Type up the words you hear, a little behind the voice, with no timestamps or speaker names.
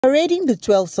Parading the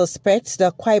 12 suspects,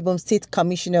 the Akwa Ibom State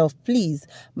Commissioner of Police,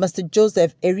 Mr.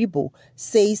 Joseph Eribo,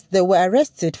 says they were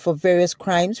arrested for various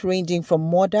crimes ranging from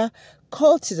murder,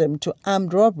 cultism to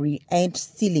armed robbery and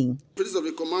stealing. Police of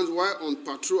the command, while on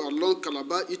patrol along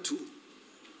Calabar-Itu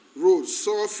Road,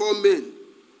 saw 4 men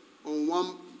on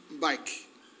one bike.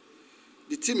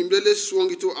 The team immediately swung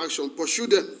into action,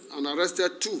 pursued them and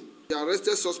arrested 2. The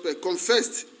arrested suspect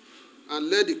confessed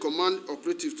and led the command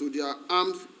operative to their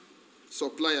armed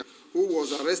supplier, who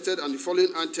was arrested, and the following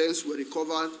items were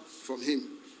recovered from him: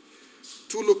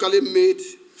 2 locally made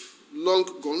long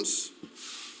guns,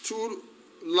 2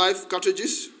 live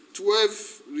cartridges,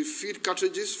 12 refilled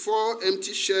cartridges, 4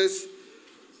 empty shells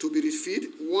to be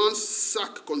refilled, 1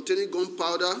 sack containing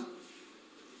gunpowder,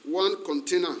 1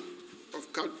 container of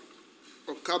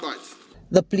carbide.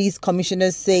 The police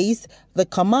commissioner says the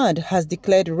command has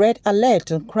declared red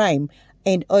alert on crime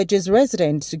and urges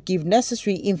residents to give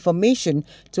necessary information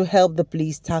to help the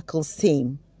police tackle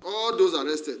same. All those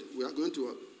arrested, we are going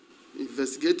to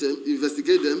investigate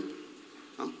them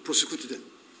and prosecute them.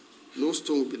 No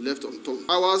stone will be left unturned.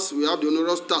 Ours, we have the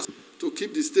onerous task to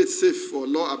keep the state safe for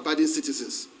law-abiding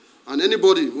citizens. And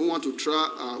anybody who wants to try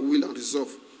our will and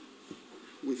resolve,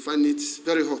 we find it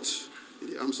very hot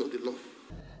in the arms of the law.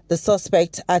 The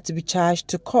suspects are to be charged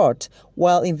to court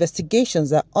while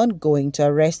investigations are ongoing to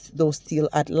arrest those still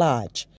at large.